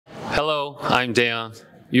Hello, I'm Daehyun.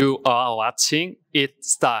 You are watching It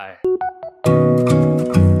Style.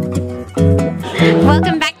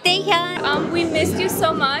 Welcome back, Daehyun. We missed you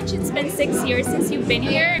so much. It's been 6 years since you've been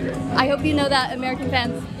here. I hope you know that American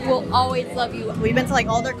fans will always love you. We've been to like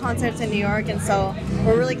all their concerts in New York, and so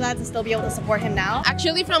we're really glad to still be able to support him now.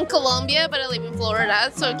 Actually from Colombia, but I live in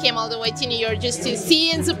Florida, so I came all the way to New York just to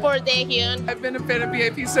see and support Daehyun. I've been a fan of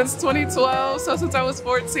BAP since 2012, so since I was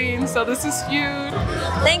 14, so this is huge.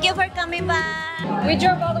 Thank you for coming back. We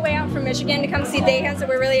drove all the way out from Michigan to come see Daehyun, so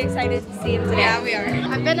we're really excited to see him today. Yeah, we are.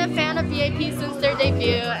 I've been a fan of BAP since their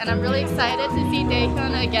debut, and I'm really excited to see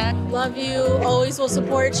Daehyun again. Love you, always will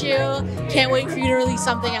support you. Can't wait for you to release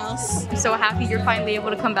something else. I'm so happy you're finally able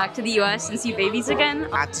to come back to the US and see babies again.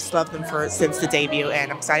 I just love them since the debut,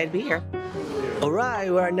 and I'm excited to be here.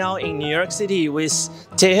 Alright, we are now in New York City with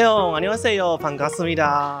Daehyun. 안녕하세요.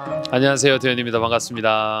 반갑습니다. 안녕하세요, 대현입니다.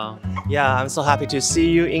 반갑습니다. Yeah, I'm so happy to see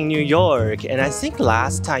you in New York. And I think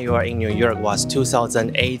last time you were in New York was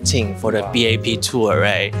 2018 for the BAP tour,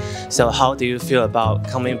 right? So how do you feel about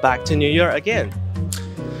coming back to New York again?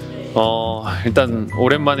 일단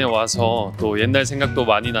오랜만에 와서 또 옛날 생각도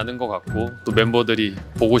많이 나는 것 같고 또 멤버들이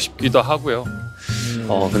보고 싶기도 하고요.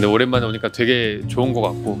 근데 오랜만에 오니까 되게 좋은 것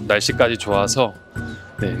같고 날씨까지 좋아서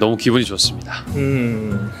네, 너무 기분이 좋습니다.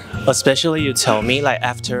 Especially you tell me like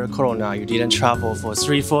after Corona you didn't travel for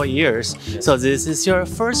 3-4 years. So this is your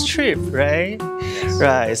first trip, right?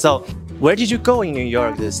 Right. So where did you go in New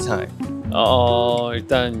York this time?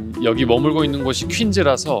 일단 여기 머물고 있는 곳이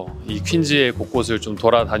퀸즈라서 이 퀸즈의 곳곳을 좀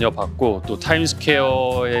돌아다녀 봤고 또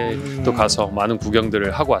타임스퀘어에 또 가서 많은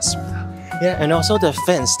구경들을 하고 왔습니다. Yeah, and also the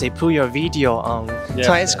fans, they put your video on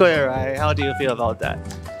Times Square, right? How do you feel about that?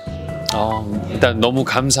 일단 너무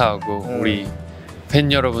감사하고 우리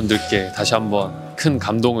팬 여러분들께 다시 한번 큰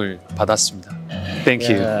감동을 받았습니다. Thank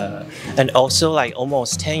you. Yeah. And also like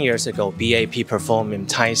almost 10 years ago, BAP performed in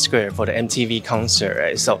Times Square for the MTV concert,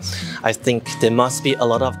 right? So I think there must be a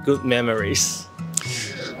lot of good memories.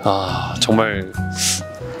 정말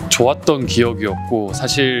좋았던 기억이었고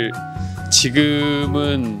사실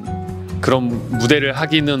지금은 그런 무대를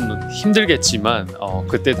하기는 힘들겠지만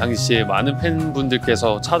그때 당시에 많은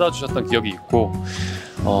팬분들께서 찾아주셨던 기억이 있고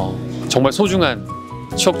정말 소중한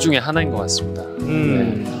추억 중에 하나인 것 같습니다.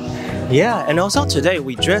 Yeah, and also today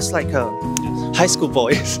we dress like a high school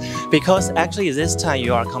boys because actually this time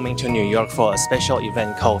you are coming to New York for a special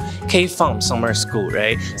event called K-Fun Summer School,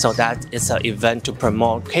 right? So that is an event to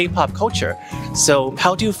promote K-pop culture. So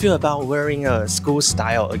how do you feel about wearing a school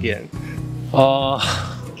style again?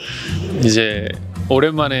 이제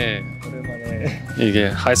오랜만에 이게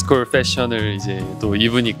하이스쿨 패션을 이제 또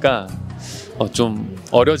입으니까 좀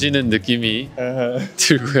어려지는 느낌이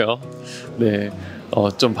들고요. 네,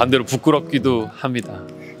 좀 반대로 부끄럽기도 합니다.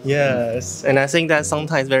 Yes, and I think that's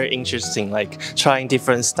sometimes very interesting, like trying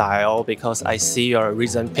different style because I see your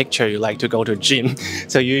recent picture, you like to go to gym.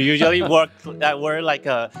 So you usually wear like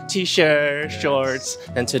a t-shirt, shorts,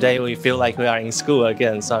 and today we feel like we are in school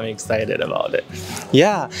again, so I'm excited about it.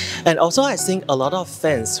 Yeah, and also I think a lot of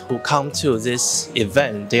fans who come to this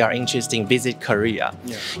event, they are interested in visit Korea.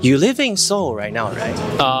 Yeah. You live in Seoul right now,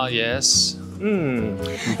 right? Yes.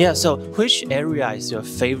 Yeah, so which area is your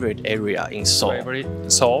favorite area in Seoul? Favorite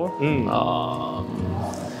Seoul?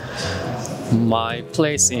 My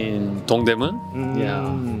place in Dongdaemun.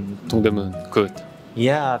 Yeah, Dongdaemun, good.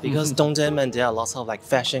 Yeah, because Dongdaemun there are lots of like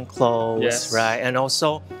fashion clothes, right? And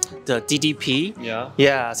also the DDP.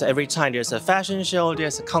 Yeah. So every time there's a fashion show,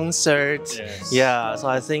 there's a concert. Yes. Yeah. So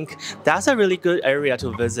I think that's a really good area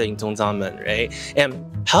to visit in Dongdaemun, right? And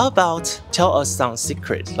how about tell us some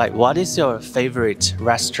secret? Like, what is your favorite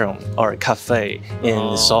restaurant or cafe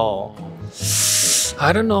in Seoul?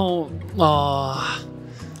 I don't know.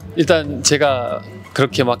 일단 제가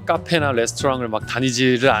그렇게 막 카페나 레스토랑을 막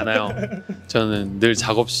다니지를 않아요. 저는 늘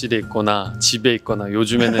작업실에 있거나 집에 있거나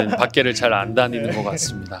요즘에는 밖에를 잘 안 다니는 것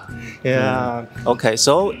같습니다. Yeah. Okay.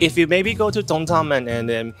 So if you maybe go to Dongdaemun and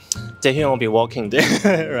then Daehyun will be walking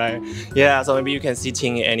there, right? Yeah. So maybe you can sit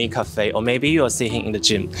in any cafe, or maybe you are sitting in the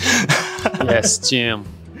gym. Yes, gym.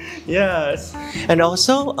 Yes. And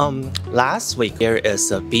also, last week there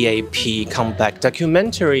is a BAP comeback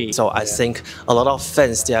documentary. So I think a lot of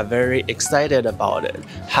fans, they are very excited about it.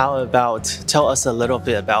 How about tell us a little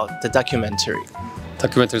bit about the documentary?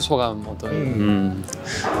 다큐멘터리 소감 어떠해요?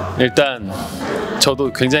 일단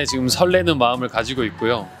저도 굉장히 지금 설레는 마음을 가지고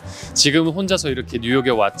있고요. 지금 혼자서 이렇게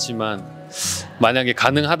뉴욕에 왔지만 만약에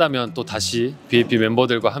가능하다면 또 다시 BAP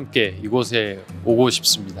멤버들과 함께 이곳에 오고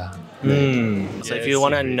싶습니다. So if you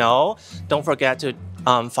want to know, don't forget to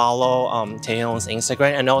follow Daehyun's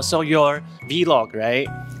Instagram and also your vlog, right?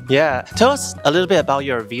 Yeah, tell us a little bit about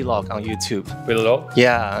your vlog on YouTube. Vlog?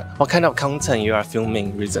 Yeah, what kind of content you are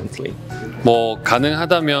filming recently? 뭐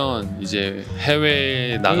가능하다면 이제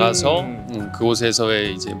해외에 나가서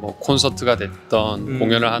그곳에서의 이제 뭐 콘서트가 됐던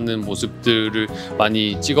공연을 하는 모습들을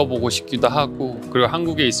많이 찍어보고 싶기도 하고, 그리고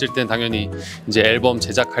한국에 있을 땐 당연히 이제 앨범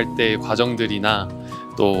제작할 때의 과정들이나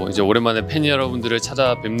또 이제 오랜만에 팬 여러분들을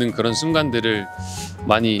찾아뵙는 그런 순간들을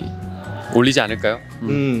많이 올리지 않을까요?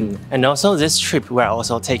 And also this trip we're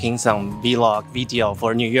also taking some vlog video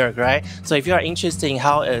for New York, right? So if you are interested in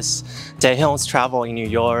how is Daehyun's travel in New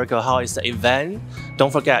York or how is the event,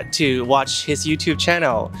 don't forget to watch his YouTube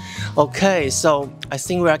channel. Okay, so I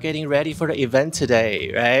think we are getting ready for the event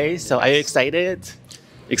today, right? So are you excited?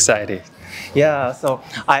 Excited. Yeah, so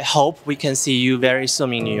I hope we can see you very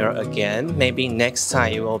soon in New York again. Maybe next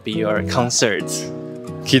time it will be your concert.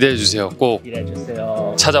 기대해 주세요. 꼭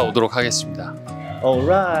기대해주세요. 찾아오도록 하겠습니다.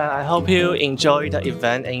 Alright, I hope you enjoy the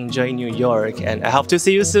event and enjoy New York, and I hope to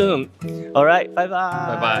see you soon. Alright, bye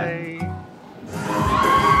bye. Bye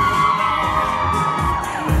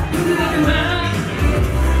bye.